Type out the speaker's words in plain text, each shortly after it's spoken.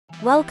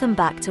Welcome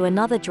back to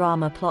another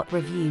drama plot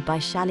review by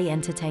Shally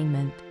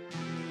Entertainment.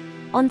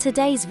 On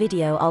today's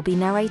video I'll be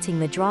narrating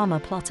the drama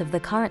plot of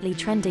the currently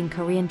trending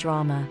Korean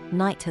drama,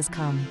 Night Has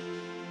Come.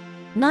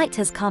 Night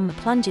Has Come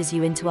plunges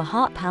you into a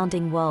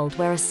heart-pounding world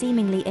where a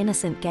seemingly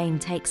innocent game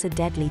takes a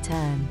deadly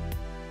turn.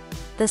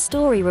 The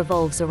story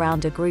revolves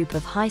around a group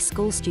of high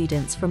school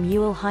students from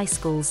Ewell High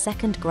School's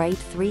second grade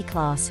 3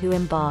 class who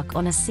embark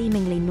on a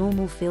seemingly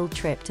normal field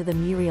trip to the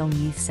Muriong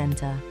Youth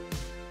Center.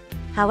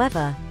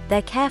 However,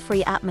 their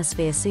carefree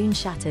atmosphere soon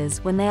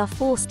shatters when they are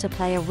forced to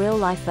play a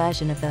real-life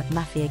version of the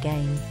Mafia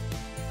game.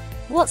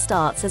 What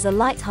starts as a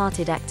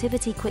light-hearted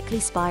activity quickly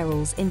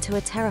spirals into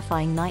a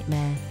terrifying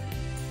nightmare.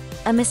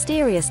 A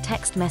mysterious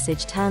text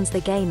message turns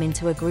the game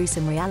into a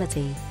gruesome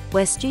reality,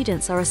 where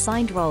students are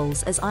assigned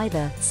roles as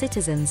either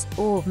citizens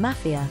or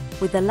mafia,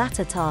 with the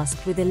latter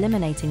tasked with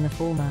eliminating the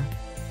former.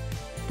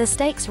 The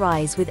stakes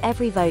rise with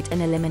every vote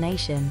and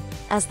elimination,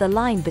 as the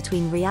line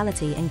between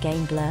reality and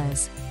game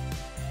blurs.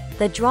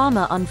 The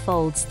drama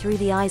unfolds through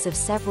the eyes of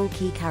several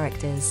key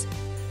characters.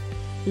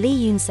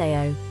 Lee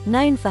Yoon-seo,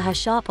 known for her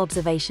sharp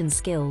observation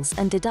skills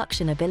and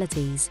deduction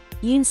abilities,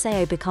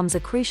 Yoon-seo becomes a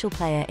crucial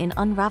player in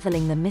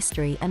unraveling the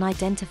mystery and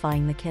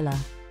identifying the killer.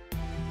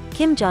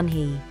 Kim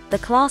Jun-hee, the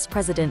class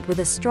president with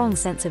a strong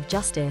sense of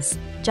justice,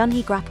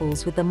 Jun-hee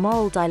grapples with the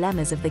moral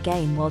dilemmas of the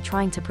game while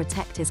trying to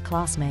protect his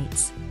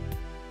classmates.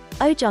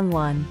 Oh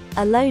Jung-won,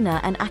 a loner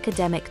and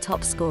academic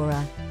top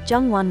scorer,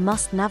 Jung-won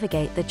must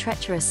navigate the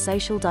treacherous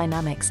social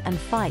dynamics and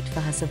fight for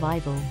her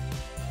survival.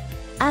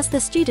 As the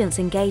students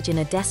engage in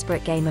a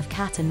desperate game of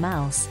cat and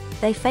mouse,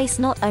 they face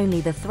not only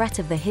the threat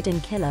of the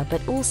hidden killer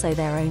but also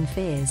their own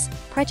fears,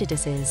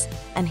 prejudices,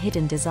 and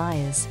hidden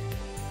desires.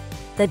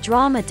 The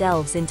drama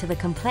delves into the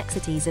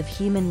complexities of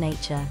human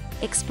nature,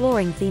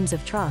 exploring themes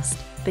of trust,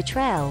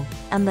 betrayal,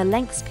 and the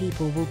lengths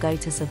people will go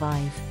to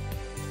survive.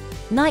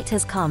 Night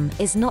Has Come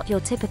is not your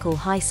typical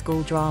high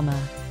school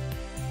drama.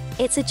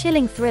 It's a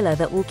chilling thriller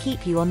that will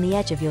keep you on the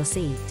edge of your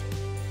seat.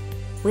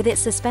 With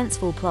its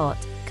suspenseful plot,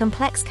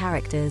 complex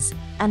characters,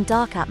 and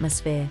dark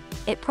atmosphere,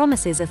 it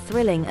promises a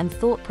thrilling and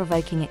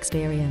thought-provoking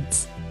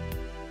experience.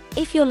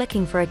 If you're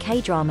looking for a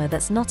K-drama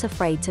that's not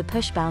afraid to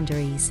push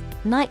boundaries,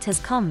 Night Has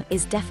Come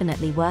is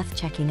definitely worth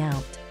checking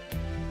out.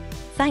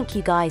 Thank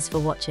you guys for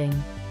watching.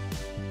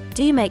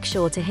 Do make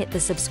sure to hit the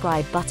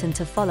subscribe button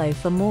to follow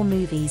for more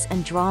movies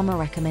and drama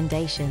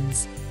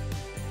recommendations.